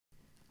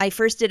I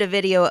first did a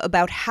video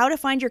about how to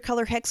find your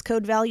color hex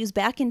code values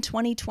back in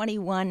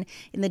 2021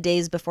 in the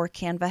days before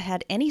Canva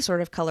had any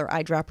sort of color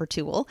eyedropper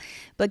tool.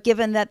 But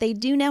given that they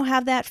do now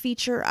have that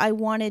feature, I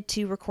wanted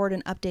to record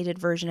an updated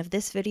version of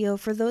this video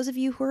for those of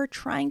you who are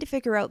trying to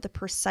figure out the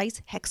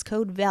precise hex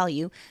code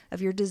value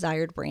of your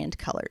desired brand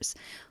colors.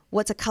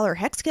 What's a color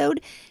hex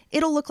code?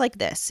 It'll look like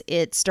this.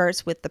 It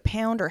starts with the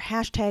pound or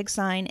hashtag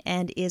sign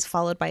and is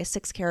followed by a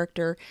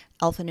 6-character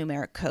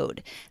alphanumeric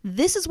code.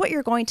 This is what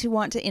you're going to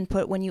want to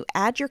input when you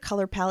add your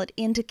color palette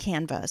into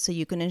Canva, so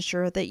you can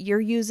ensure that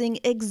you're using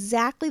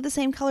exactly the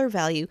same color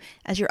value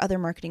as your other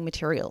marketing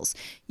materials.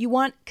 You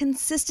want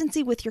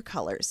consistency with your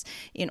colors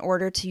in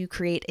order to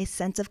create a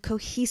sense of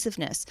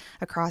cohesiveness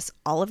across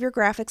all of your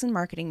graphics and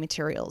marketing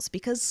materials,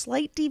 because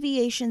slight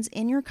deviations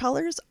in your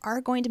colors are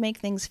going to make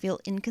things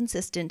feel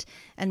inconsistent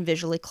and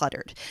visually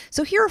cluttered.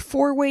 So here are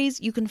 4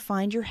 ways you can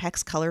find your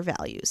hex color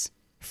values.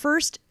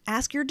 First,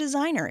 ask your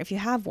designer if you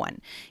have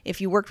one. If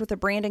you worked with a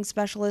branding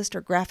specialist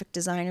or graphic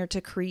designer to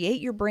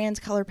create your brand's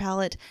color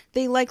palette,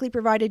 they likely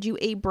provided you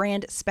a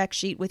brand spec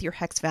sheet with your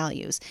hex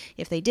values.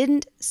 If they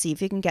didn't, see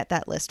if you can get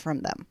that list from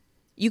them.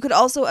 You could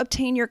also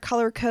obtain your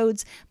color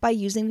codes by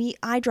using the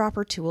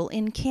eyedropper tool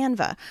in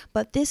Canva,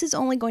 but this is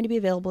only going to be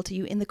available to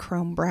you in the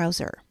Chrome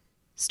browser.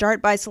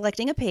 Start by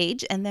selecting a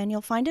page, and then you'll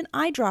find an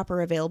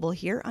eyedropper available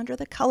here under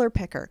the color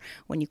picker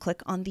when you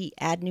click on the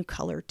Add New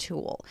Color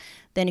tool.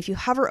 Then if you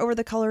hover over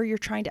the color you're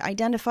trying to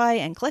identify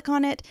and click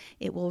on it,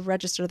 it will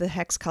register the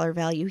hex color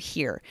value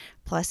here.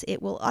 Plus, it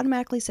will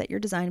automatically set your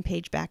design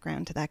page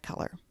background to that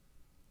color.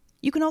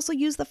 You can also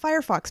use the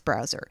Firefox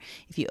browser.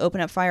 If you open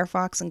up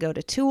Firefox and go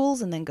to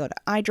Tools and then go to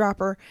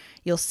Eyedropper,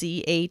 you'll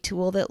see a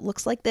tool that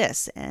looks like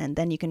this, and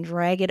then you can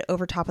drag it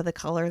over top of the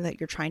color that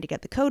you're trying to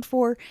get the code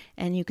for,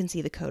 and you can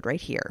see the code right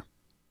here.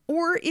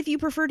 Or if you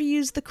prefer to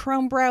use the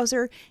Chrome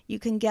browser, you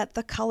can get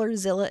the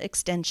ColorZilla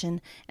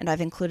extension, and I've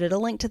included a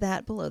link to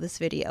that below this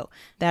video.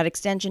 That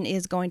extension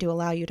is going to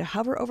allow you to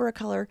hover over a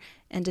color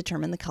and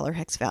determine the color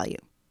hex value.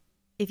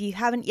 If you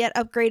haven't yet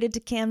upgraded to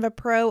Canva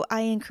Pro,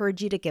 I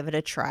encourage you to give it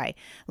a try.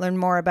 Learn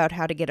more about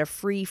how to get a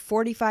free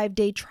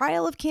 45-day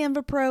trial of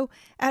Canva Pro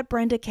at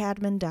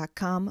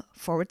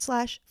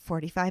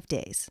brendacadman.com/45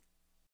 days.